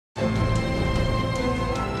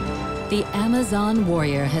The Amazon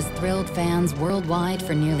warrior has thrilled fans worldwide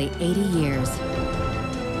for nearly 80 years.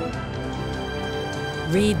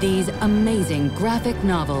 Read these amazing graphic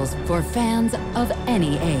novels for fans of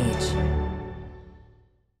any age.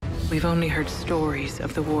 We've only heard stories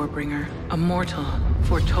of the Warbringer, a mortal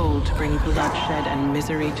foretold to bring bloodshed and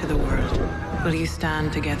misery to the world. Will you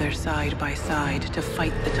stand together side by side to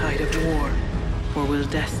fight the tide of war, or will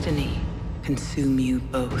destiny consume you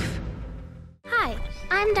both? Hi,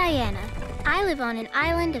 I'm Diana. I live on an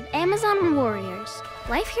island of Amazon warriors.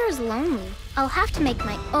 Life here is lonely. I'll have to make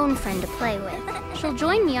my own friend to play with. She'll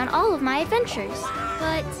join me on all of my adventures.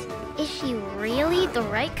 But is she really the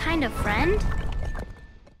right kind of friend?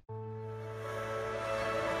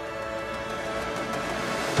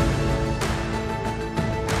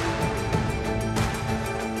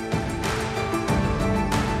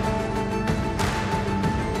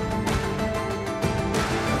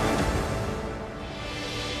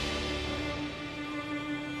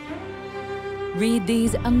 Read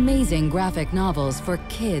these amazing graphic novels for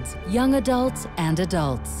kids, young adults, and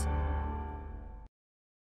adults.